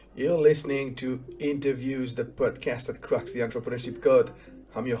You're listening to Interviews, the podcast that cracks the entrepreneurship code.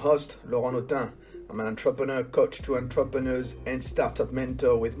 I'm your host, Laurent Autin. I'm an entrepreneur, coach to entrepreneurs, and startup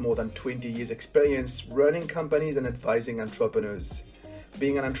mentor with more than 20 years' experience running companies and advising entrepreneurs.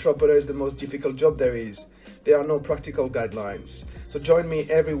 Being an entrepreneur is the most difficult job there is. There are no practical guidelines. So join me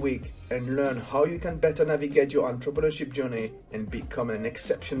every week and learn how you can better navigate your entrepreneurship journey and become an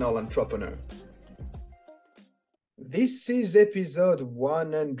exceptional entrepreneur. This is episode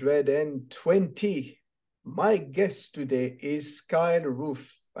 120. My guest today is Kyle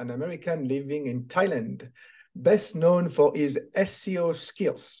Roof, an American living in Thailand, best known for his SEO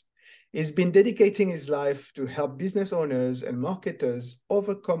skills. He's been dedicating his life to help business owners and marketers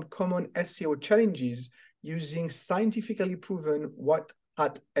overcome common SEO challenges using scientifically proven white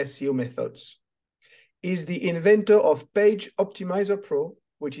hat SEO methods. He's the inventor of PageOptimizer Pro,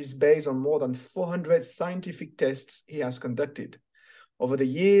 which is based on more than 400 scientific tests he has conducted. Over the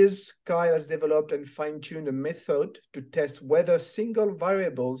years, Kyle has developed and fine-tuned a method to test whether single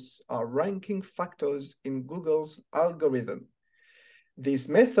variables are ranking factors in Google's algorithm. This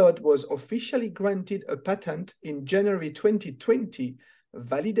method was officially granted a patent in January 2020,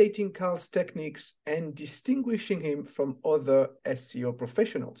 validating Kyle's techniques and distinguishing him from other SEO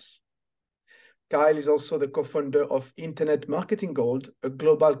professionals. Kyle is also the co-founder of Internet Marketing Gold, a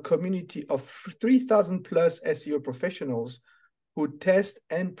global community of 3,000 plus SEO professionals who test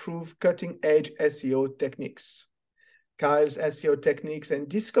and prove cutting-edge SEO techniques. Kyle's SEO techniques and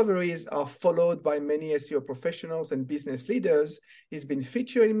discoveries are followed by many SEO professionals and business leaders. He's been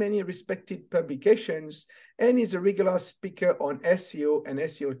featured in many respected publications and is a regular speaker on SEO and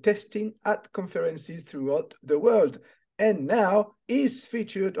SEO testing at conferences throughout the world. And now is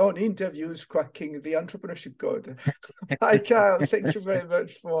featured on Interviews Cracking the Entrepreneurship Code. Hi, Kyle. Thank you very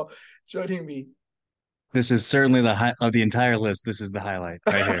much for joining me. This is certainly the high of the entire list. This is the highlight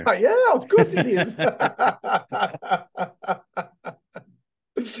right here. Yeah, of course it is.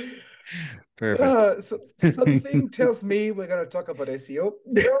 Perfect. So something tells me we're going to talk about SEO.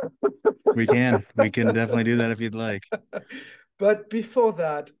 We can definitely do that if you'd like. But before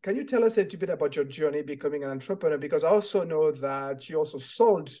that, can you tell us a little bit about your journey becoming an entrepreneur? Because I also know that you also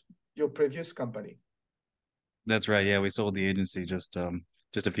sold your previous company. That's right. Yeah, we sold the agency just a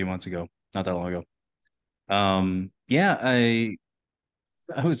few months ago, not that long ago. Yeah, I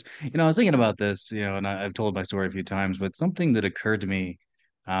was I was thinking about this, and I've told my story a few times, but something that occurred to me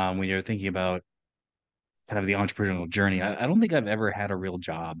when you're thinking about kind of the entrepreneurial journey, I don't think I've ever had a real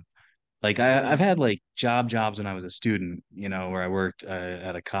job. Like I've Mm, had like jobs when I was a student, where I worked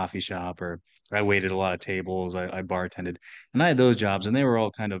at a coffee shop or I waited a lot of tables, I bartended, and I had those jobs, and they were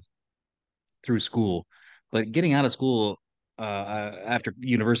all kind of through school. But getting out of school, after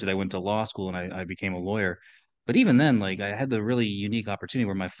university, I went to law school and I became a lawyer. But even then, like I had the really unique opportunity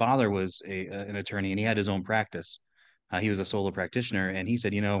where my father was an attorney and he had his own practice. He was a solo practitioner, and he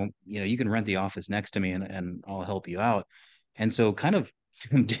said, you can rent the office next to me and I'll help you out. And so, kind of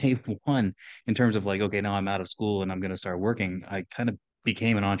from day one, in terms of like, okay, now I'm out of school and I'm going to start working, I kind of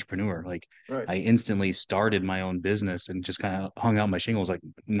became an entrepreneur. Like, right. I instantly started my own business and just kind of hung out my shingles. Like,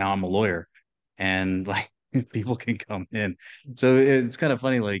 now I'm a lawyer and like people can come in. So it's kind of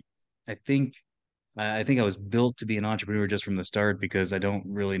funny. Like I think I think I was built to be an entrepreneur just from the start because I don't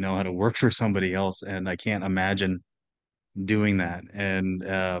really know how to work for somebody else, and I can't imagine doing that.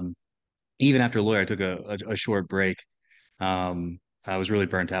 And even after lawyer, I took a short break. I was really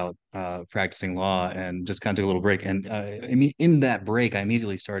burnt out practicing law, and just kind of took a little break. And I mean, in that break, I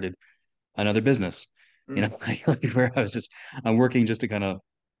immediately started another business. Mm, Like where I'm working just to kind of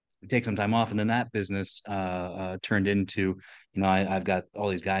take some time off, and then that business turned into, I've got all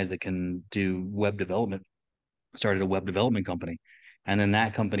these guys that can do web development. Started a web development company, and then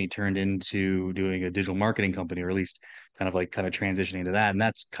that company turned into doing a digital marketing company, or at least kind of transitioning to that. And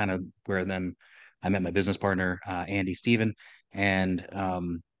that's kind of where then I met my business partner, Andy Steven, and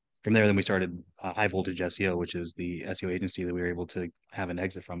from there then we started High Voltage SEO, which is the SEO agency that we were able to have an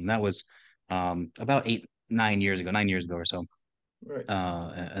exit from. And that was about 9 years ago, 9 years ago or so. right.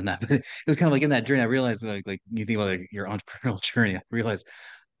 And that it was kind of like in that journey I realized, like you think about like your entrepreneurial journey, I realized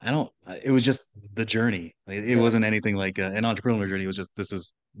I don't it was just the journey. It Yeah. wasn't anything like an entrepreneurial journey. It was just, this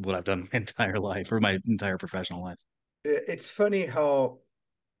is what I've done my entire life, or my entire professional life. It's funny how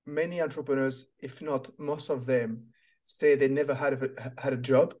many entrepreneurs, if not most of them, say they never had a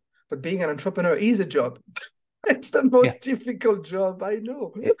job, but being an entrepreneur is a job. It's the Yeah. most difficult job I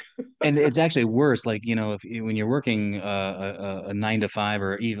know. It, and it's actually worse, like, if when you're working a 9 to 5,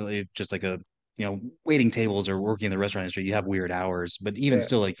 or even if just like waiting tables or working in the restaurant industry, you have weird hours. But even Yeah,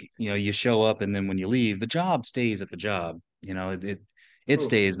 still, like, you show up and then when you leave, the job stays at the job. it True.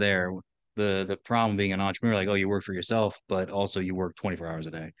 stays there. The problem being an entrepreneur, like, oh, you work for yourself, but also you work 24 hours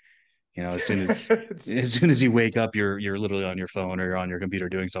a day. As soon as It's- as soon as you wake up, you're literally on your phone or you're on your computer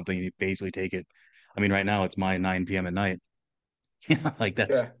doing something, and you basically take it. I mean, right now it's my 9 p.m. at night. Like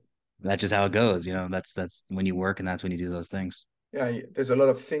yeah, that's just how it goes. That's when you work and that's when you do those things. yeah. There's a lot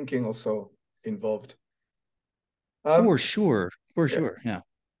of thinking also involved. For Um, sure. For yeah. sure. Yeah.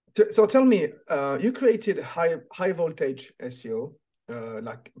 So tell me, you created high voltage SEO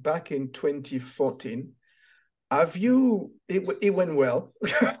like back in 2014. Have you it went well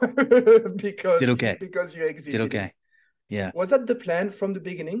Did okay. because you Did exited it. okay. Yeah. Was that the plan from the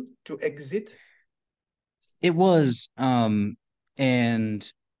beginning to exit? It was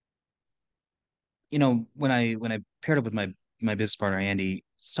and when I paired up with my business partner Andy,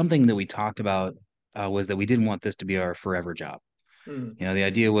 something that we talked about was that we didn't want this to be our forever job. Hmm. The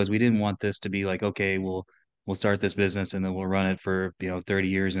idea was we didn't want this to be like, okay, we'll start this business and then we'll run it for 30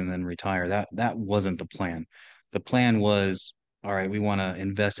 years and then retire. That wasn't the plan. The plan was, all right, we want to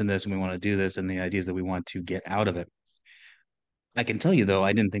invest in this and we want to do this, and the idea is that we want to get out of it. I can tell you though,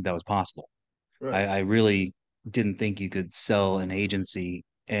 I didn't think that was possible. Right. I really didn't think you could sell an agency.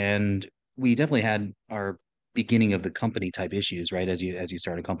 And we definitely had our beginning of the company type issues, right? As you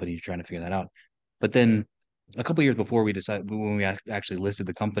start a company, you're trying to figure that out. But then a couple of years before we decided when we actually listed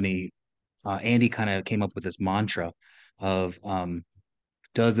the company, Andy kind of came up with this mantra of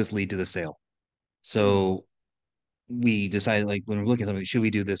does this lead to the sale? Hmm. So we decided, like, when we're looking at something, should we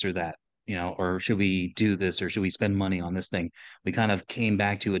do this or that? Or should we do this or should we spend money on this thing? We kind of came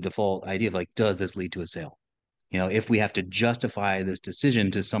back to a default idea of like, does this lead to a sale? If we have to justify this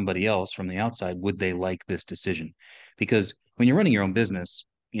decision to somebody else from the outside, would they like this decision? Because when you're running your own business,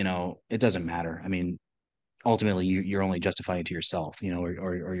 it doesn't matter. I mean, ultimately you're only justifying to yourself,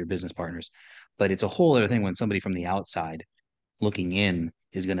 or your business partners. But it's a whole other thing when somebody from the outside looking in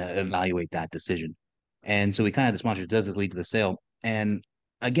is going to evaluate that decision. And so we kind of had this mantra, does this lead to the sale? And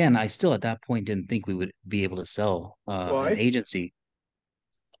again, I still at that point didn't think we would be able to sell an Why? agency.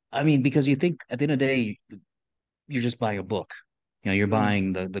 I mean, because you think at the end of the day, you're just buying a book. You're Hmm.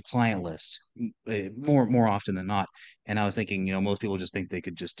 buying the client list more often than not. And I was thinking, most people just think they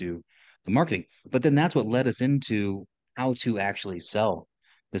could just do the marketing. But then that's what led us into how to actually sell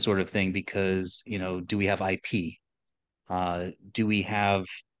this sort of thing because, do we have IP? Do we have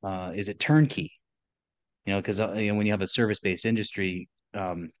is it turnkey? Because when you have a service-based industry,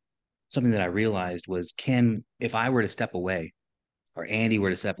 something that I realized was can if I were to step away or Andy were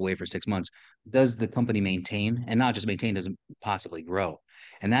to step away for 6 months, does the company maintain and not just maintain, doesn't possibly grow?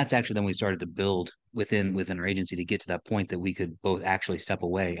 And that's actually then we started to build within our agency to get to that point that we could both actually step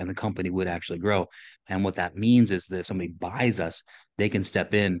away and the company would actually grow. And what that means is that if somebody buys us, they can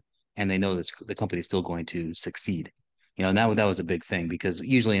step in and they know that the company is still going to succeed. And that was a big thing because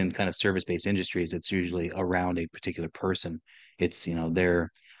usually in kind of service-based industries, it's usually around a particular person. It's their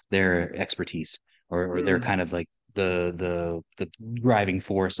expertise or they're Hmm. kind of like the driving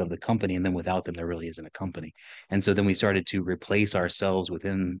force of the company, and then without them there really isn't a company. And so then we started to replace ourselves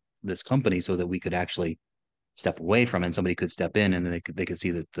within this company so that we could actually step away from it and somebody could step in and they could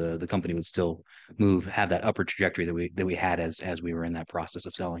see that the company would still have that upward trajectory that we had as we were in that process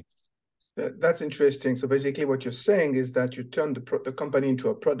of selling. That's interesting. So basically, what you're saying is that you turn the company into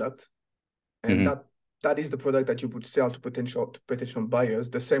a product, and Hmm. that is the product that you would sell to potential buyers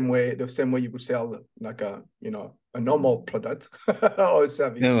the same way you would sell like a normal product or a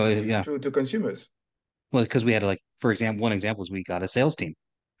service Yeah. to consumers. Well, because we had like, for example, one example is we got a sales team.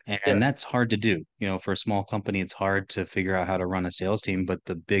 And Yeah, that's hard to do. For a small company, it's hard to figure out how to run a sales team. But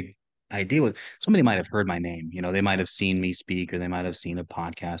the big idea was somebody might have heard my name. They might have seen me speak or they might have seen a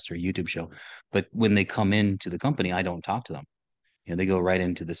podcast or YouTube show. But when they come into the company, I don't talk to them. They go right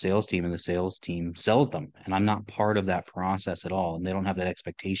into the sales team and the sales team sells them. And I'm not part of that process at all. And they don't have that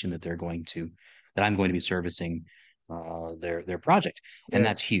expectation that I'm going to be servicing their project. And yeah,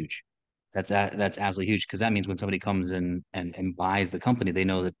 that's huge. That's absolutely huge because that means when somebody comes in and buys the company, they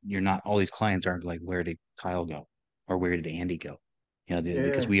know that you're not all these clients aren't like, where did Kyle go or where did Andy go?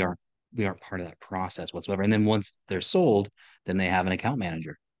 Because yeah. we aren't part of that process whatsoever. And then once they're sold, then they have an account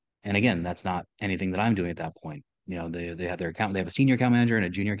manager. And again, that's not anything that I'm doing at that point. They have they have a senior account manager and a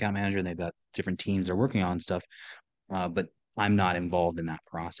junior account manager, and they've got different teams they're working on stuff. But I'm not involved in that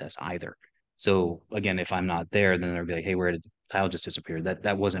process either. So again, if I'm not there, then they'll be like, hey, where did Kyle just disappear?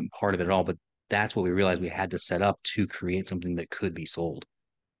 That wasn't part of it at all. But that's what we realized we had to set up to create something that could be sold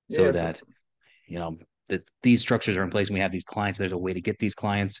so Yeah, so that, you know, that these structures are in place and we have these clients. There's a way to get these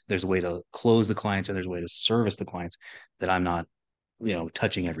clients, there's a way to close the clients, and there's a way to service the clients that I'm not,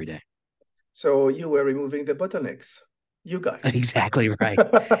 touching every day. so you were removing the bottlenecks. You guys. Exactly right.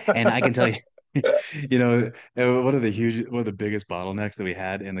 And I can tell you, one of the biggest bottlenecks that we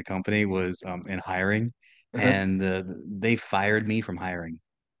had in the company was in hiring, Uh-huh. and they fired me from hiring.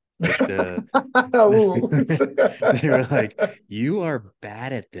 Like Ooh. they were like, "You are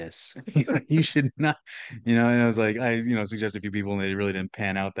bad at this. You should not." And I was like, suggested a few people, and they really didn't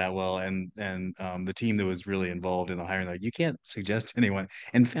pan out that well. And the team that was really involved in the hiring, like, you can't suggest anyone.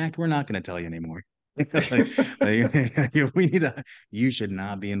 In fact, we're not going to tell you anymore. Like we need to. You should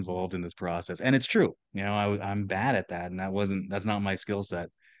not be involved in this process. And it's true. I'm bad at that, and that's not my skill set.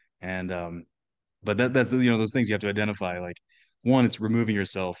 And but that's those things you have to identify. Like, one, it's removing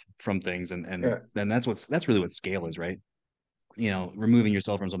yourself from things, and Yeah, then that's really what scale is, right? Removing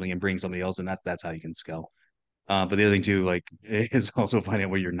yourself from something and bringing somebody else, and that's how you can scale. But the other thing too, like, is also finding out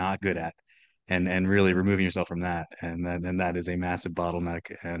what you're not good at, and really removing yourself from that, and that is a massive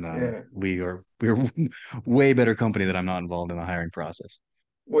bottleneck. And yeah. we're way better company that I'm not involved in the hiring process.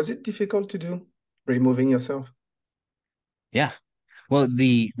 Was it difficult to do, removing yourself? Yeah. Well,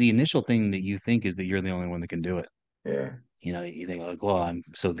 the initial thing that you think is that you're the only one that can do it. Yeah, You think like, well, I'm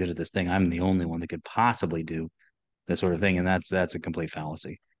so good at this thing, I'm the only one that could possibly do this sort of thing, and that's a complete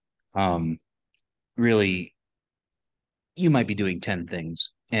fallacy. Um, Really, you might be doing 10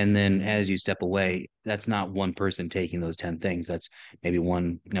 things, and then as you step away, that's not one person taking those 10 things. That's maybe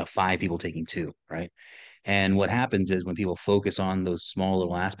five people taking two, right? And what happens is when people focus on those small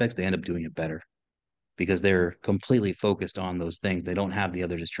little aspects, they end up doing it better because they're completely focused on those things. They don't have the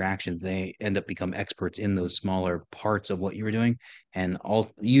other distractions. They end up become experts in those smaller parts of what you were doing. And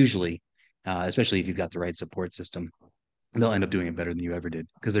all usually, especially if you've got the right support system, they'll end up doing it better than you ever did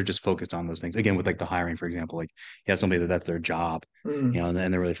because they're just focused on those things. Again, with like the hiring, for example, like you have somebody that's their job, mm,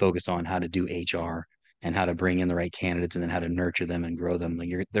 and they're really focused on how to do HR and how to bring in the right candidates and then how to nurture them and grow them. Like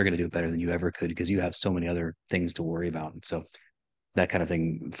they're going to do it better than you ever could because you have so many other things to worry about. And so that kind of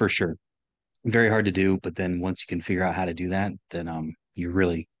thing, for sure, very hard to do. But then once you can figure out how to do that, then you're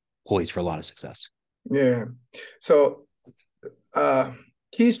really poised for a lot of success. yeah. So, uh,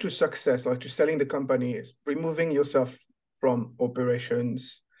 keys to success or to selling the company is removing yourself from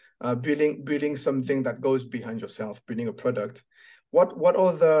operations, building something that goes behind yourself, building a product. What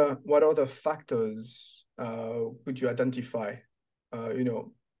other factors would you identify,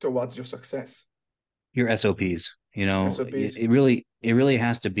 towards your success? Your SOPs, it, SOPs. it really it really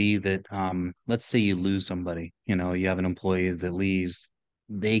has to be that let's say you lose somebody, you have an employee that leaves,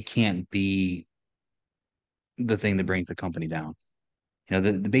 they can't be the thing that brings the company down.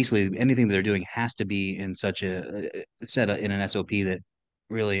 Basically anything that they're doing has to be in such in an SOP that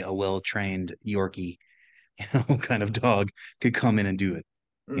really a well-trained Yorkie, kind of dog could come in and do it,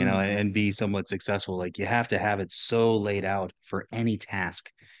 Mm, and be somewhat successful. Like, you have to have it so laid out for any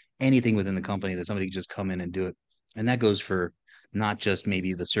task, anything within the company, that somebody can just come in and do it. And that goes for not just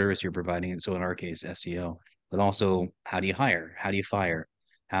maybe the service you're providing. So in our case, SEO, but also how do you hire? How do you fire?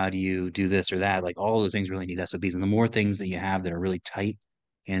 How do you do this or that? Like, all those things really need SOPs. And the more things that you have that are really tight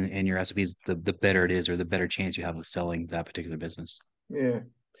in your SOPs, the better it is, or the better chance you have of selling that particular business. yeah.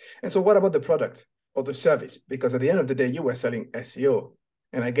 And so what about the product or the service? Because at the end of the day, you were selling SEO.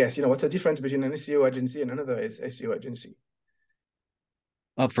 And I guess, what's the difference between an SEO agency and another is SEO agency?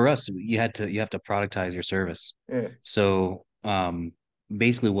 For us, you have to productize your service. Yeah. So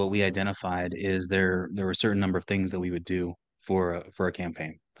basically, what we identified is there were a certain number of things that we would do for a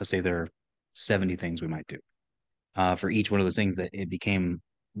campaign. Let's say there are 70 things we might do. For each one of those things, that it became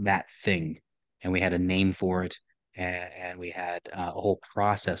that thing, and we had a name for it, and we had a whole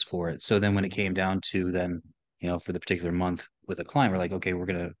process for it. So then when it came down to then, for the particular month with a client, we're like, okay,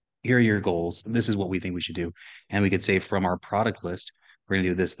 here are your goals. This is what we think we should do. And we could say from our product list, we're gonna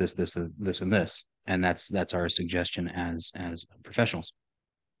do this, this, and this. And that's our suggestion as professionals.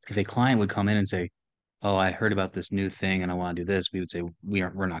 If a client would come in and say, oh, I heard about this new thing and I want to do this, we would say,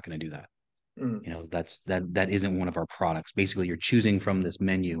 we're not going to do that. Mm, That isn't one of our products. Basically, you're choosing from this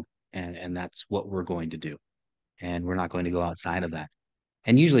menu, and that's what we're going to do. And we're not going to go outside of that.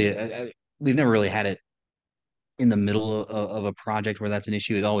 And usually, we've never really had it in the middle of a project where that's an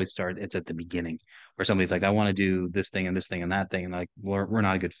issue. It's at the beginning, where somebody's like, I want to do this thing and this thing and that thing. And like, we're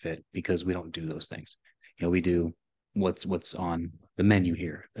not a good fit because we don't do those things. We do what's on the menu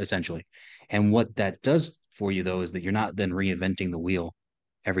here, essentially. And what that does for you, though, is that you're not then reinventing the wheel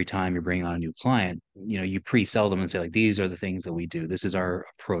every time you're bringing on a new client. You pre-sell them and say, like, these are the things that we do. This is our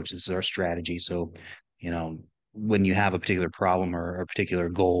approach. This is our strategy. So, you know, when you have a particular problem or a particular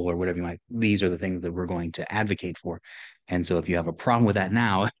goal or whatever these are the things that we're going to advocate for. And so if you have a problem with that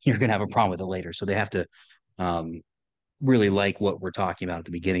now, you're going to have a problem with it later. So they have to um, really like what we're talking about at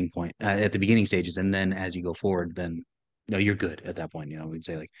the beginning stages. And then as you go forward, then no, you're good at that point. We'd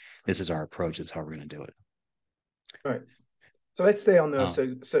say like, this is our approach. This is how we're going to do it. Right. So let's stay on the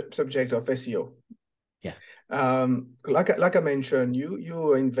Oh, subject of SEO. yeah. Like I mentioned,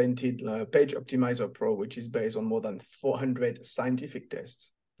 you invented Page Optimizer Pro, which is based on more than 400 scientific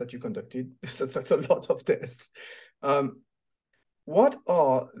tests that you conducted. So that's a lot of tests. Um, what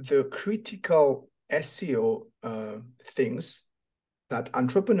are the critical SEO things that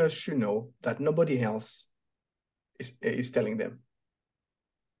entrepreneurs should know that nobody else is telling them?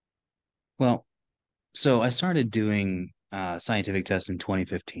 Well, so I started doing scientific tests in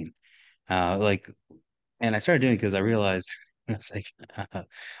 2015. Like, and I started doing it because I realized it's like, uh,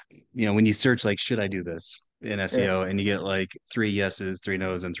 when you search like, should I do this in Yeah. SEO, and you get like three yeses, three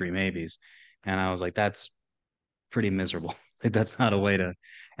nos, and three maybes, and I was like, that's pretty miserable. Like, that's not a way to.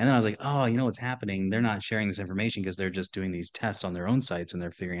 And then I was like, oh, you know what's happening? They're not sharing this information because they're just doing these tests on their own sites and they're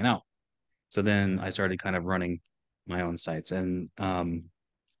figuring it out. So then I started kind of running my own sites and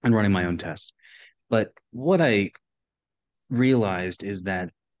running my own tests. But what I realized is that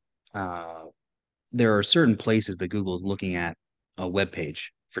uh, there are certain places that Google is looking at a web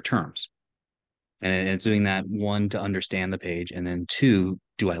page for terms. And it's doing that, one, to understand the page, and then two,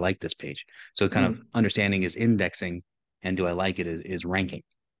 do I like this page? So kind of Mm, understanding is indexing, and do I like it is ranking.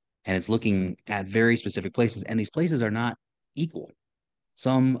 And it's looking at very specific places, and these places are not equal.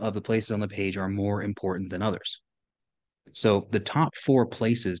 Some of the places on the page are more important than others. So the top four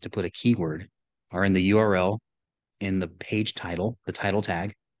places to put a keyword are in the URL, in the page title, the title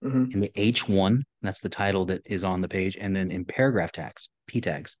tag, mhm, in the H1, that's the title that is on the page, and then in paragraph tags, P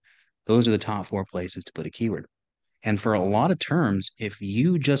tags. Those are the top four places to put a keyword. And for a lot of terms, if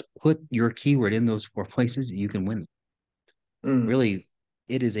you just put your keyword in those four places, you can win. mm, Really,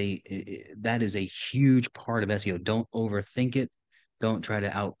 that is a huge part of SEO. Don't overthink it. Don't try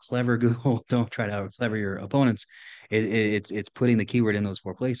to out clever Google. Don't try to out clever your opponents. It's putting the keyword in those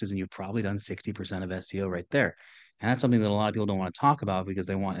four places, and you've probably done 60% of SEO right there. And that's something that a lot of people don't want to talk about because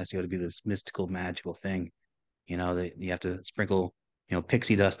they want SEO to be this mystical, magical thing. That you have to sprinkle,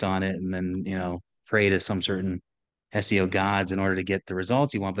 pixie dust on it and then, pray to some certain SEO gods in order to get the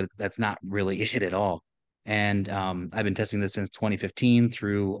results you want, but that's not really it at all. And I've been testing this since 2015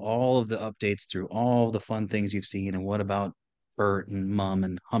 through all of the updates, through all the fun things you've seen. And what about Bert and Mum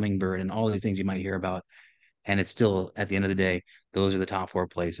and Hummingbird and all these things you might hear about? And it's still, at the end of the day, those are the top four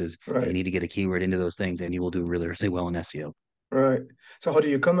places. And you right, need to get a keyword into those things, and you will do really, really well in SEO. right. So how do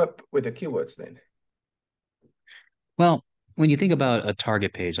you come up with the keywords then? Well, when you think about a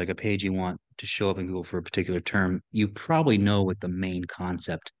target page, like a page you want to show up in Google for a particular term, you probably know what the main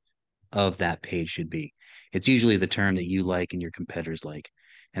concept of that page should be. It's usually the term that you like and your competitors like.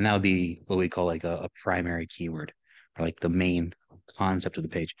 And that would be what we call like a primary keyword, or like the main concept of the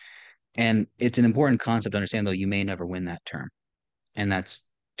page. And it's an important concept to understand, though, you may never win that term. And that's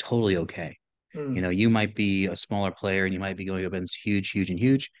totally okay. Mm, You might be a smaller player and you might be going up against huge, huge, and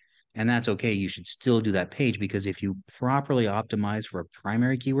huge. And that's okay. You should still do that page because if you properly optimize for a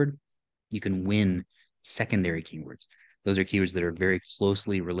primary keyword, you can win secondary keywords. Those are keywords that are very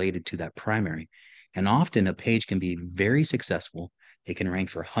closely related to that primary. And often a page can be very successful. It can rank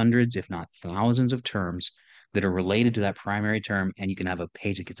for hundreds, if not thousands of terms that are related to that primary term. And you can have a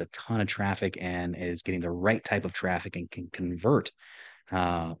page that gets a ton of traffic and is getting the right type of traffic and can convert,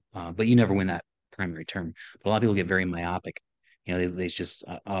 but you never win that primary term. But a lot of people get very myopic. They just,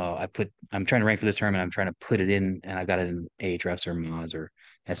 I'm trying to rank for this term and I'm trying to put it in, and I've got it in Ahrefs or Moz or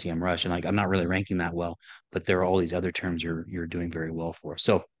SEMrush, and like I'm not really ranking that well, but there are all these other terms you're doing very well for.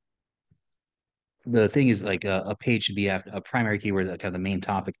 So the thing is, like a page should be after a primary keyword, kind of the main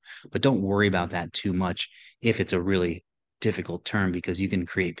topic, but don't worry about that too much if it's a really difficult term because you can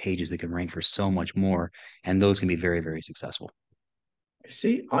create pages that can rank for so much more, and those can be very, very successful.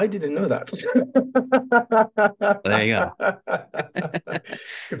 see, I didn't know that. Well, there you go.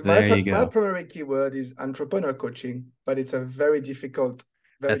 Because There you my go. primary keyword is entrepreneur coaching, but it's a very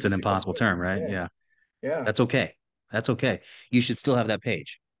That's an difficult impossible word. term, right? Yeah, Yeah. yeah, That's okay. That's okay. You should still have that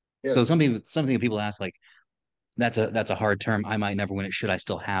page. So yes, something that people ask, like, that's a hard term. I might never win it. Should I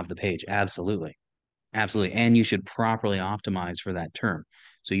still have the page? Absolutely. Absolutely. And you should properly optimize for that term.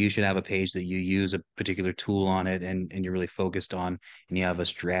 So you should have a page that you use a particular tool on it and you're really focused on, and you have a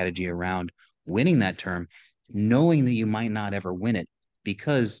strategy around winning that term, knowing that you might not ever win it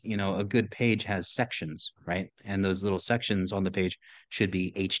because, a good page has sections, right? And those little sections on the page should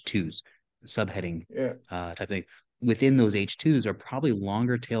be H2s, subheading yeah, type thing. Within those H2s are probably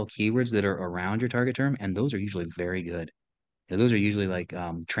longer tail keywords that are around your target term, and those are usually very good. Those are usually like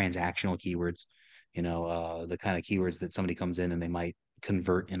transactional keywords, the kind of keywords that somebody comes in and they might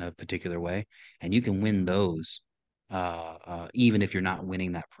convert in a particular way. And you can win those even if you're not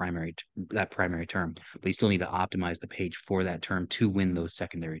winning that primary term, but you still need to optimize the page for that term to win those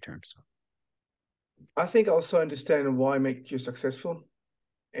secondary terms. I think I also understand why make you successful.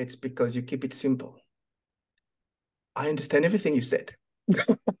 It's because you keep it simple. I understand everything you said.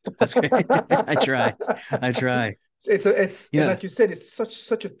 That's great. I try. I try. It's and Yeah. like you said, it's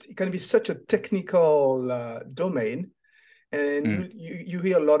such a it can be such a technical domain, and Mm. you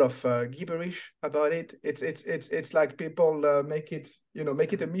hear a lot of gibberish about it. It's like people make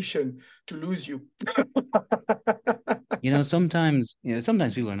it a mission to lose you. Sometimes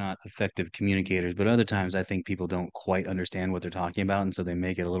people are not effective communicators, but other times I think people don't quite understand what they're talking about, and so they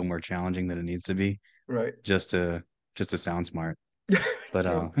make it a little more challenging than it needs to be, Right. just to just to sound smart. It's But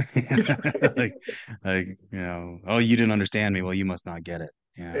true. like oh, you didn't understand me. Well, you must not get it.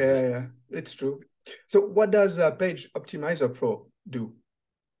 Yeah. Yeah, yeah, it's true. So what does Page Optimizer Pro do?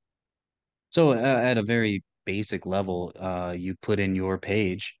 So at a very basic level, you put in your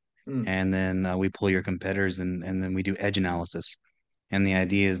page, Mm, and then we pull your competitors, and then we do edge analysis. And the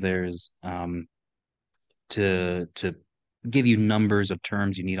idea is there's to give you numbers of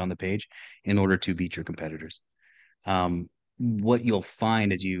terms you need on the page in order to beat your competitors. What you'll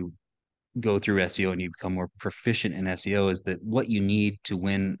find as you go through SEO and you become more proficient in SEO is that what you need to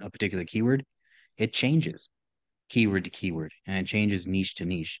win a particular keyword, it changes keyword to keyword, and it changes niche to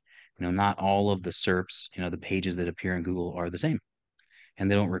niche. Not all of the SERPs, the pages that appear in Google are the same, and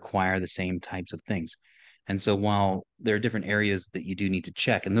they don't require the same types of things. And so while there are different areas that you do need to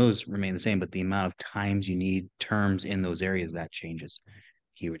check, and those remain the same, but the amount of times you need terms in those areas, that changes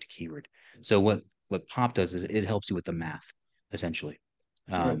keyword to keyword. So what Pop does is it helps you with the math, essentially.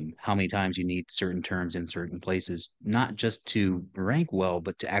 right. How many times you need certain terms in certain places, not just to rank well,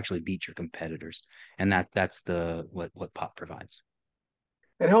 but to actually beat your competitors. And that's the what Pop provides.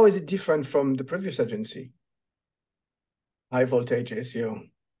 And how is it different from the previous agency, high voltage SEO? Oh,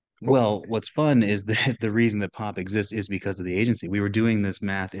 Well, what's fun is that the reason that Pop exists is because of the agency. We were doing this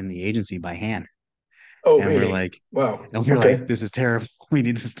math in the agency by hand, oh, and we're really? like, Wow. and we're Okay. like, this is terrible. We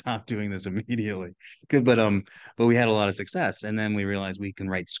need to stop doing this immediately. Good, but we had a lot of success, and then we realized we can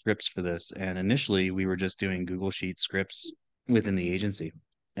write scripts for this. And initially, we were just doing Google Sheet scripts within the agency,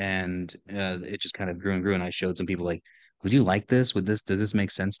 and it just kind of grew and grew. And I showed some people like, would you like this? Does this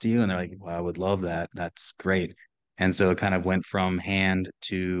make sense to you? And they're like, well, I would love that. That's great. And so it kind of went from hand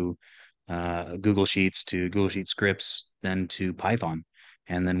to Google Sheets to Google Sheet scripts, then to Python.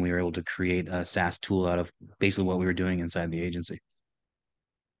 And then we were able to create a SaaS tool out of basically what we were doing inside the agency.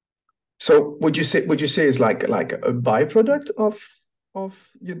 So would you say it's like a byproduct of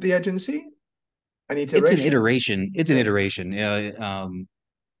the agency, an It's an iteration? iteration. It's an Yeah. iteration.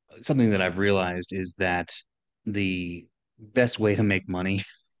 Something that I've realized is that the best way to make money,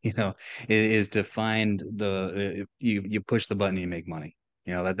 is to find you push the button, you make money.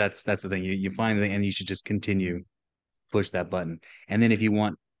 That's the thing. You find the and you should just continue push that button. And then if you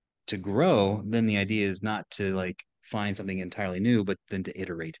want to grow, then the idea is not to like find something entirely new, but then to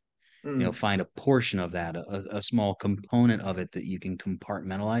iterate. Mm, Find a portion of that, a small component of it that you can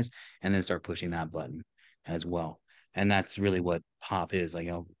compartmentalize, and then start pushing that button as well. And that's really what Pop is. Like,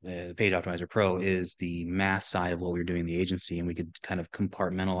 Page Optimizer Pro is the math side of what we were doing in the agency, and we could kind of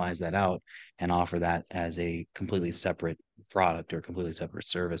compartmentalize that out and offer that as a completely separate product or completely separate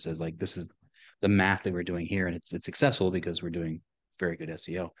service. As like this is the math that we're doing here, and it's successful because we're doing very good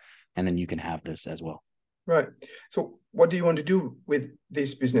SEO, and then you can have this as well. right. So what do you want to do with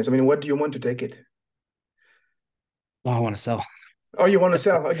this business? I mean, what do you want to take it? Oh, I want to sell. Oh, you want to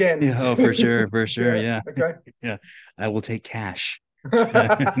sell again? Yeah, oh, for sure, for sure. Yeah. Yeah. Okay. Yeah. I will take cash.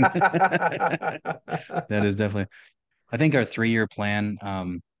 That is definitely, I think our 3-year plan,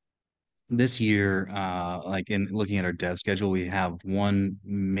 this year, like in looking at our dev schedule, we have one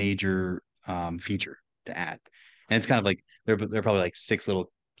major feature to add. And it's kind of like they're probably like six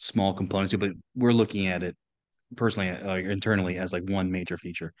little small components to it, but we're looking at it personally, internally as like one major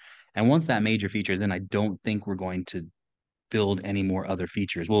feature. And once that major feature is in, I don't think we're going to build any more other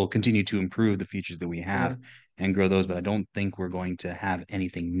features. We'll continue to improve the features that we have Mm, and grow those, but I don't think we're going to have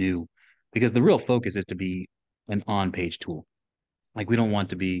anything new because the real focus is to be an on-page tool. Like we don't want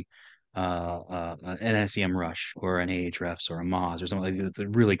to be an SEM Rush or an Ahrefs or a Moz or something like that.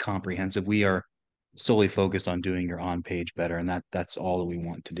 It's really comprehensive. We are solely focused on doing your on-page better, and that's all that we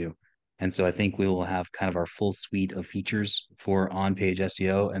want to do. And so I think we will have kind of our full suite of features for on-page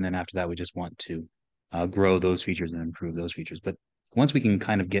SEO, and then after that, we just want to grow those features and improve those features. But once we can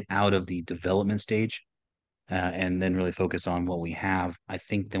kind of get out of the development stage and then really focus on what we have, I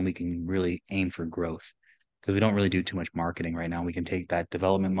think then we can really aim for growth. because we don't really do too much marketing right now. We can take that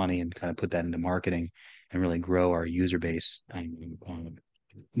development money and kind of put that into marketing and really grow our user base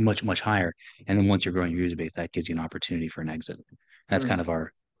much, much higher. And then once you're growing your user base, that gives you an opportunity for an exit. That's kind Mm, of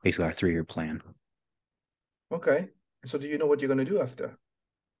our basically our 3-year plan. okay. So do you know what you're going to do after?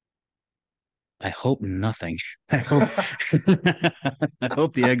 I hope nothing. I hope I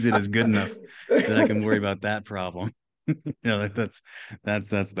hope the exit is good enough that I can worry about that problem. That's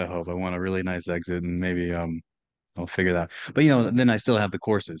the hope. I want a really nice exit and maybe I'll figure that out. But then I still have the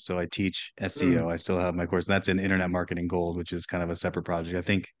courses. So I teach SEO. Mm, I still have my course. That's in Internet Marketing Gold, which is kind of a separate project. I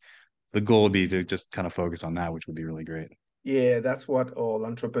think the goal would be to just kind of focus on that, which would be really great. yeah, that's what all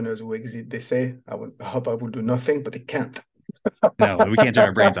entrepreneurs who exit, they say. I hope I will do nothing, but they can't. No, we can't turn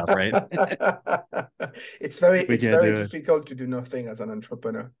our brains off, right? We It's can't very do it. difficult to do nothing as an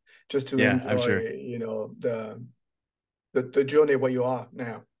entrepreneur, just to Yeah, I'm enjoy, sure. the journey where you are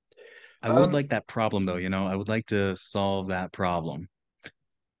now. I would Um, like that problem though, I would like to solve that problem.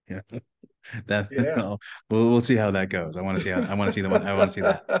 Yeah. That yeah. we'll see how that goes. I want to see the one I want to see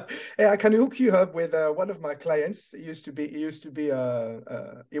that. Hey, I can hook you up with one of my clients. He used to be he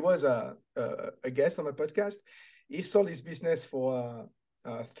was a guest on my podcast. He sold his business for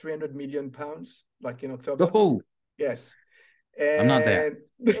 300 million pounds, like in October. Oh, Yes, I'm not there.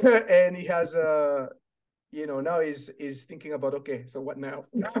 and and he has now he's thinking about, okay, so what now?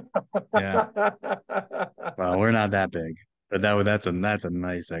 Yeah. Well, we're not that big. But that's a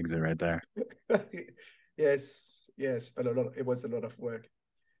nice exit right there. Yes, yes, it was a lot of work.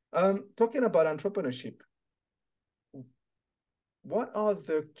 Talking about entrepreneurship, what are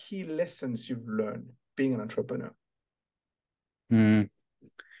the key lessons you've learned being an entrepreneur? Hmm.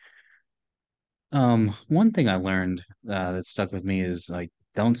 One thing I learned that stuck with me is like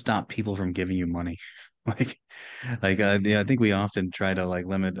don't stop people from giving you money. Like yeah, I think we often try to like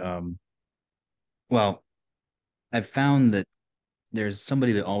limit well, I've found that there's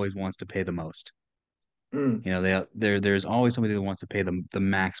somebody that always wants to pay the most. Mm, There's always somebody that wants to pay them the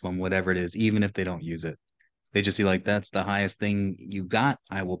maximum, whatever it is, even if they don't use it. They just see like that's the highest thing you got,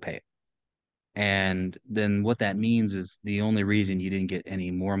 I will pay it. And then what that means is the only reason you didn't get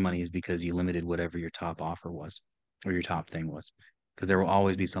any more money is because you limited whatever your top offer was or your top thing was. Because there will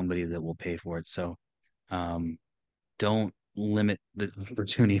always be somebody that will pay for it. So um, don't limit the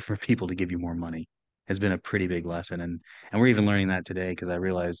opportunity for people to give you more money has been a pretty big lesson. And we're even learning that today because I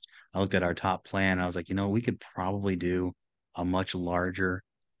realized I looked at our top plan. I was like, we could probably do a much larger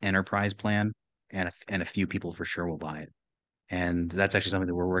enterprise plan and a few people for sure will buy it. And that's actually something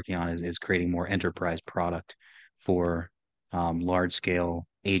that we're working on is creating more enterprise product for large scale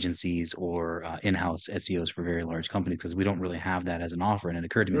agencies or in-house SEOs for very large companies because we don't really have that as an offer. And it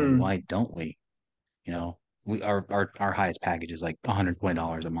occurred to me like, mm. why don't we? You know, our highest package is like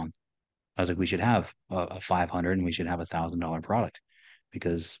 $120 a month. I was like, we should have a 500 and we should have $1,000 product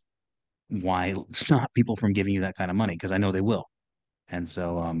because why stop people from giving you that kind of money? Because I know they will. And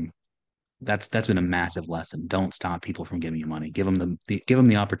so that's been a massive lesson. Don't stop people from giving you money. Give them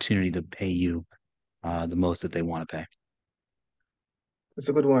the opportunity to pay you the most that they want to pay. It's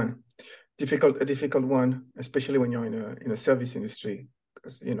a good one. A difficult one, especially when you're in a service industry,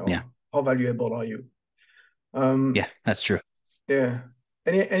 because Yeah, how valuable are you? Um, yeah, that's true. yeah.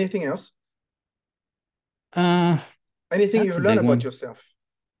 Anything else? Uh, Anything that's you a learn big about one. yourself?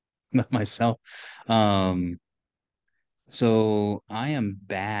 Not myself. Um, so I am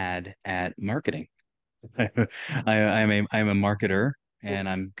bad at marketing. I'm a marketer and Okay.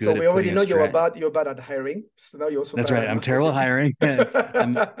 I'm So good we at already putting a know strat. you're bad at hiring. So now you're also That's bad right. at I'm terrible at marketing.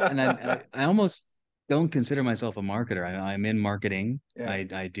 hiring. I almost don't consider myself a marketer. I'm in marketing. Yeah.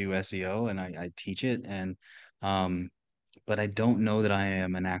 I do SEO and I teach it um but I don't know that I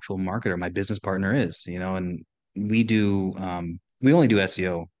am an actual marketer. My business partner is, and we only do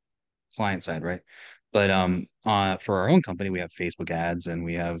SEO client side, right? But for our own company, we have Facebook ads and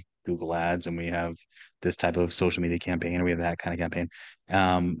we have Google ads and we have this type of social media campaign and we have that kind of campaign.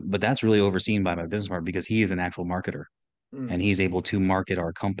 But that's really overseen by my business partner because he is an actual marketer and Mm. he's able to market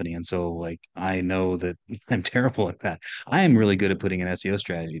our company. And so like I know that I'm terrible at that. I am really good at putting an SEO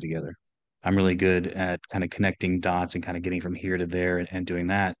strategy together. I'm really good at kind of connecting dots and kind of getting from here to there and doing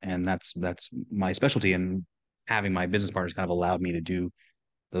that. And that's my specialty. And having my business partners kind of allowed me to do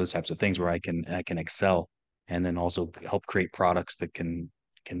those types of things where I can excel and then also help create products that can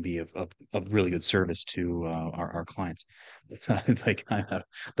be of really good service to our clients. Like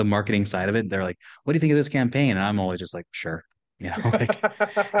the marketing side of it, they're like, "What do you think of this campaign?" And I'm always just like, "Sure," like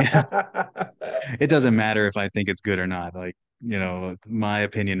yeah, it doesn't matter if I think it's good or not. Like my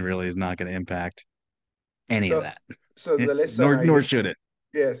opinion really is not going to impact any of So that, so the lesson nor I should it.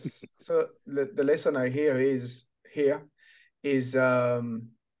 Yes. So the lesson I hear is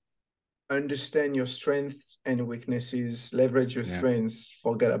understand your strengths and weaknesses, leverage your Yeah. strengths,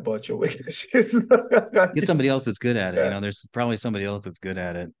 forget about your weaknesses. Get somebody else that's good at it. You Yeah. know, there's probably somebody else that's good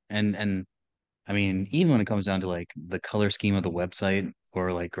at it. And I mean, even when it comes down to like the color scheme of the website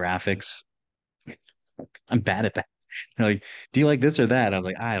or like graphics, I'm bad at that. Like, do you like this or that? I was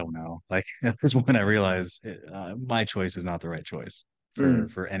like, I don't know. Like at this point, I realized my choice is not the right choice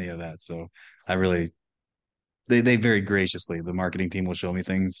Mm, for any of that. So I really, they very graciously, the marketing team will show me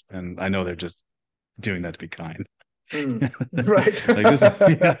things, and I know they're just doing that to be kind. mm. Right. Like this,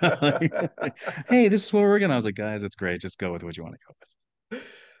 yeah, like, hey, this is what we're working on. I was like, guys, it's great. Just go with what you want to go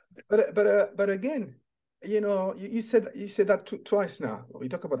But again, you said that twice now. You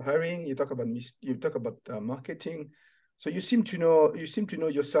talk about hiring, you talk about marketing. So you seem to know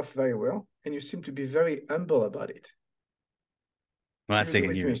yourself very well, and you seem to be very humble about it. Well, Do you that's agree taken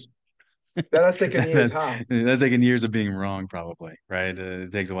with me? years. That has taken years. That, How? that's taken years of being wrong, probably, right?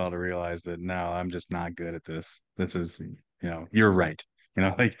 It takes a while to realize that no, I'm just not good at this. This is, you're right.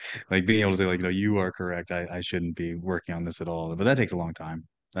 Like being able to say, like, you are correct. I shouldn't be working on this at all. But that takes a long time.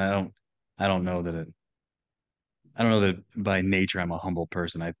 I don't, I don't know that it, I don't know that by nature I'm a humble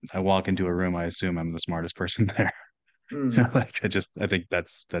person. I walk into a room, I assume I'm the smartest person there. Mm, I think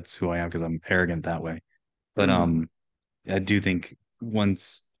that's who I am because I'm arrogant that way. But mm. I do think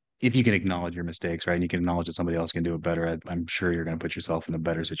once if you can acknowledge your mistakes, right, and you can acknowledge that somebody else can do it better, I'm sure you're going to put yourself in a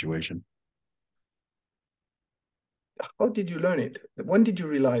better situation. How did you learn it? When did you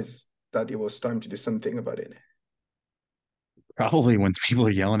realize that it was time to do something about it? Probably when people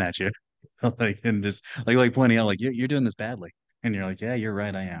are yelling at you, like and just like pointing out like you're doing this badly, and you're like, yeah, you're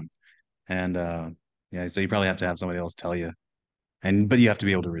right, I am, and yeah, so you probably have to have somebody else tell you, and but you have to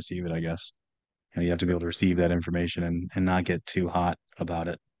be able to receive it, I guess. You have to be able to receive that information and not get too hot about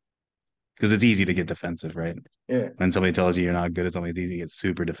it because it's easy to get defensive, right? Yeah, When somebody tells you you're not good at something, it's easy to get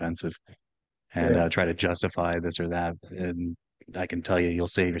super defensive and yeah. try to justify this or that. And I can tell you, you'll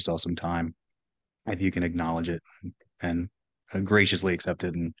save yourself some time if you can acknowledge it and graciously accept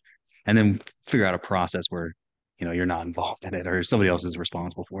it, and then figure out a process where you're not involved in it or somebody else is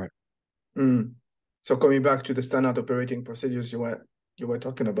responsible for it. Mm. So coming back to the standard operating procedures you were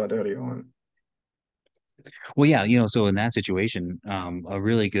talking about earlier on. Well, yeah, so in that situation, a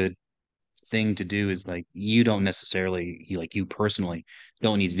really good thing to do is like you don't necessarily you personally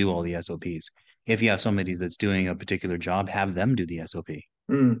don't need to do all the SOPs. If you have somebody that's doing a particular job, have them do the SOP.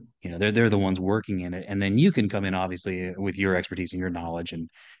 Mm, They're the ones working in it, and then you can come in obviously with your expertise and your knowledge and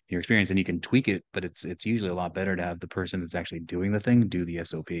your experience, and you can tweak it. But it's usually a lot better to have the person that's actually doing the thing do the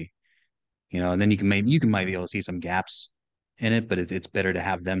SOP. And then you might be able to see some gaps in it, but it's better to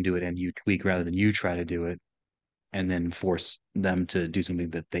have them do it and you tweak rather than you try to do it and then force them to do something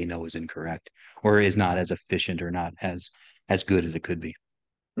that they know is incorrect or is not as efficient or not as good as it could be.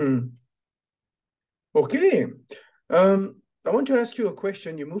 mm. Okay. I want to ask you a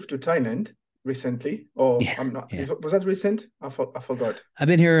question. You moved to Thailand recently, or Yeah, I'm not, yeah. was that recent? I forgot. I've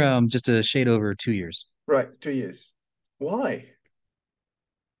been here just a shade over 2 years. Right, 2 years. Why?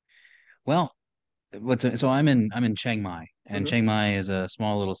 Well, so I'm in Chiang Mai, and Hmm. Chiang Mai is a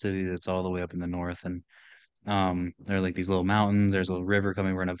small little city that's all the way up in the north, and there are like these little mountains. There's a river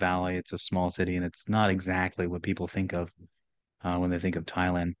coming. We're in a valley. It's a small city, and it's not exactly what people think of when they think of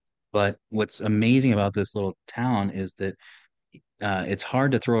Thailand. But what's amazing about this little town is that it's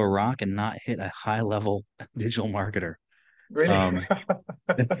hard to throw a rock and not hit a high level digital marketer. Really? Um,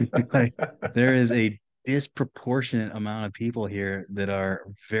 like there is a disproportionate amount of people here that are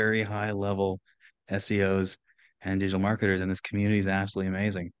very high level SEOs and digital marketers, and this community is absolutely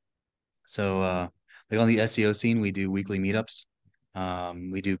amazing. So, like on the SEO scene, we do weekly meetups,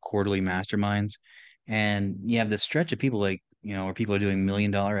 we do quarterly masterminds, and you have this stretch of people like where people are doing $1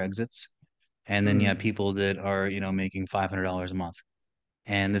 million exits, and then you have Mm, people that are making $500 a month,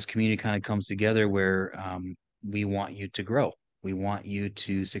 and this community kind of comes together where we want you to grow, we want you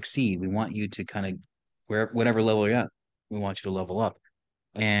to succeed, we want you to kind of whatever level you're at, we want you to level up,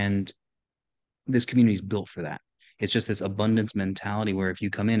 and this community is built for that. It's just this abundance mentality where if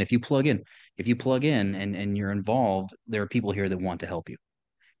you come in, if you plug in and you're involved, there are people here that want to help you,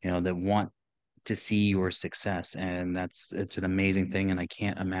 that want to see your success. And it's an amazing thing. And I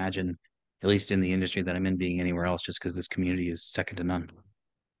can't imagine, at least in the industry that I'm in, being anywhere else just because this community is second to none.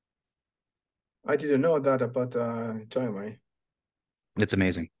 I didn't know that about China. It's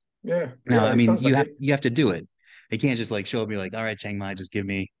amazing. Yeah, Now, yeah, I it mean, sounds like it. you have to do it. You can't just like show up and be like, all right, Chiang Mai, just give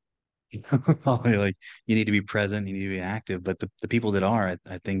me like you need to be present, you need to be active. But the people that are,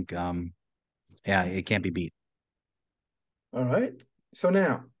 I think yeah, it can't be beat. All right. So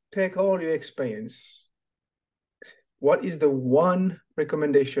now, take all your experience. What is the one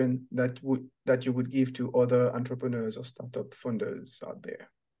recommendation that you would give to other entrepreneurs or startup founders out there?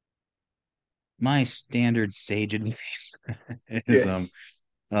 My standard sage advice is Yes.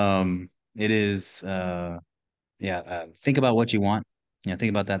 it is think about what you want, think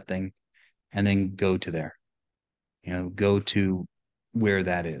about that thing, and then go to there. Go to where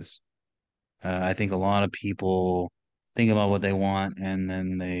that is. I think a lot of people think about what they want and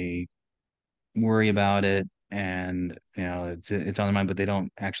then they worry about it, and it's on their mind, but they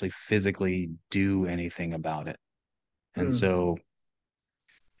don't actually physically do anything about it. And Mm, so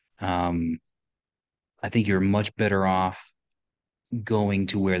um I think you're much better off going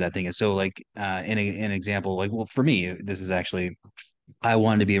to where that thing is. So like an example, like, well, for me, this is actually, I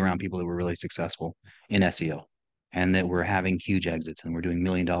wanted to be around people that were really successful in SEO and that were having huge exits and were doing $1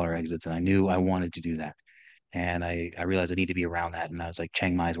 million exits. And I knew I wanted to do that. And I realized I need to be around that. And I was like,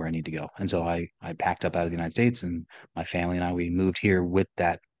 Chiang Mai is where I need to go. And so I packed up out of the United States, and my family and I, we moved here with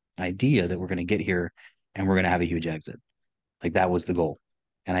that idea that we're going to get here and we're going to have a huge exit. Like that was the goal.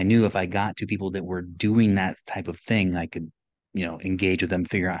 And I knew if I got to people that were doing that type of thing, I could, engage with them,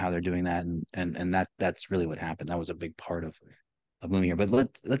 figure out how they're doing that. And that's really what happened. That was a big part of moving here. But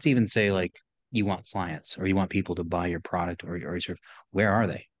let's even say like you want clients or you want people to buy your product or your service. Where are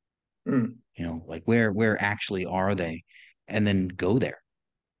they? mm, Like where actually are they? And then go there,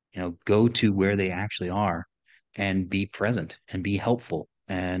 go to where they actually are and be present and be helpful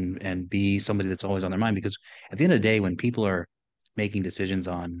and be somebody that's always on their mind. Because at the end of the day, when people are making decisions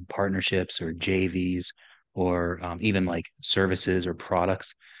on partnerships or JVs or even like services or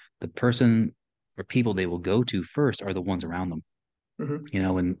products, the person or people they will go to first are the ones around them. mhm.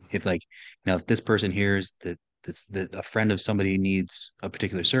 And if like, if this person hears that a friend of somebody needs a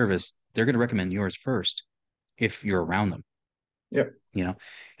particular service, they're going to recommend yours first if you're around them, Yeah. you know?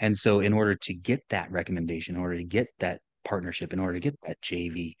 And so in order to get that recommendation, in order to get that partnership, in order to get that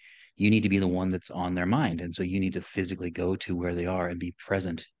JV, you need to be the one that's on their mind. And so you need to physically go to where they are and be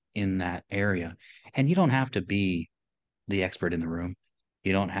present in that area. And you don't have to be the expert in the room.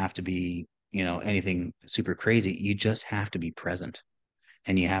 You don't have to be, anything super crazy. You just have to be present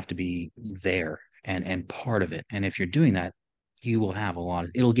and you have to be there and part of it. And if you're doing that, you will have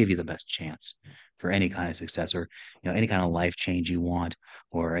it'll give you the best chance for any kind of success or any kind of life change you want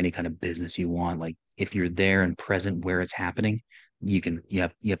or any kind of business you want. Like if you're there and present where it's happening, you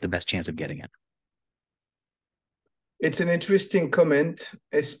have the best chance of getting it. It's an interesting comment,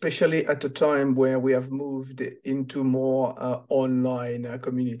 especially at a time where we have moved into more online Yeah.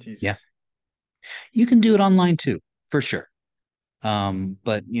 communities. You can do it online too, for sure.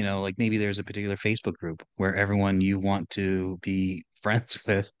 But like maybe there's a particular Facebook group where everyone you want to be friends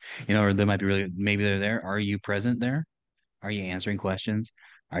with, or they might be maybe they're there. Are you present there? Are you answering questions?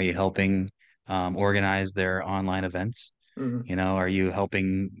 Are you helping organize their online events? Mm. Are you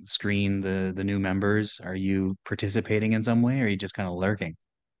helping screen the new members? Are you participating in some way? Or are you just kind of lurking?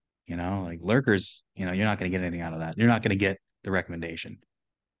 Like lurkers, you're not going to get anything out of that. You're not going to get the recommendation.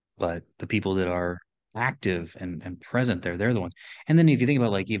 But the people that are active and present there, they're the ones. And then if you think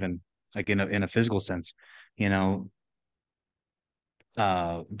about like even like in a physical sense, you know,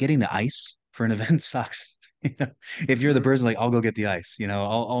 getting the ice for an event sucks. If you're the Mm. person like, I'll go get the ice,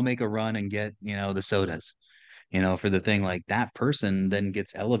 I'll make a run and get, the sodas, for the thing, like that person then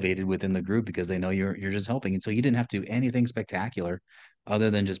gets elevated within the group because they know you're just helping. And so you didn't have to do anything spectacular other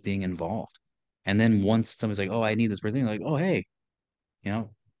than just being involved. And then once somebody's like, oh, I need this person, like, oh, hey, you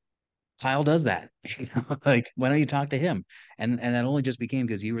know, Kyle does that. Like, why don't you talk to him? And that only just became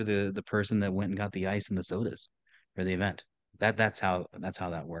because you were the person that went and got the ice and the sodas for the event. That's how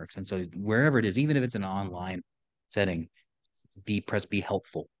that works. And so wherever it is, even if it's an online setting, be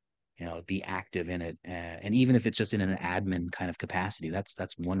helpful, be active in it. And even if it's just in an admin kind of capacity, that's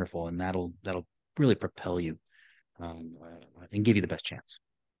wonderful. And that'll really propel you and give you the best chance.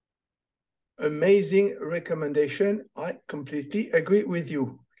 Amazing recommendation. I completely agree with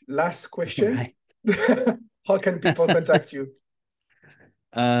you. Last All question. right. How can people contact you?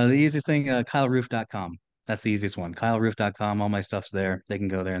 The easiest thing, KyleRoof.com. That's the easiest one. KyleRoof.com. All my stuff's there. They can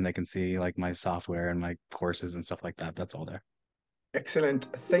go there and they can see like my software and my courses and stuff like that. That's all there. Excellent.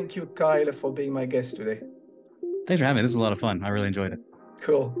 Thank you, Kyle, for being my guest today. Thanks for having me. This is a lot of fun. I really enjoyed it.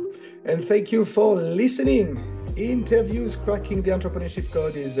 Cool. And thank you for listening. Interviews Cracking the Entrepreneurship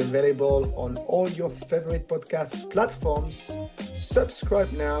Code is available on all your favorite podcast platforms.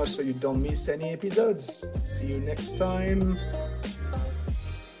 Subscribe now so you don't miss any episodes. See you next time.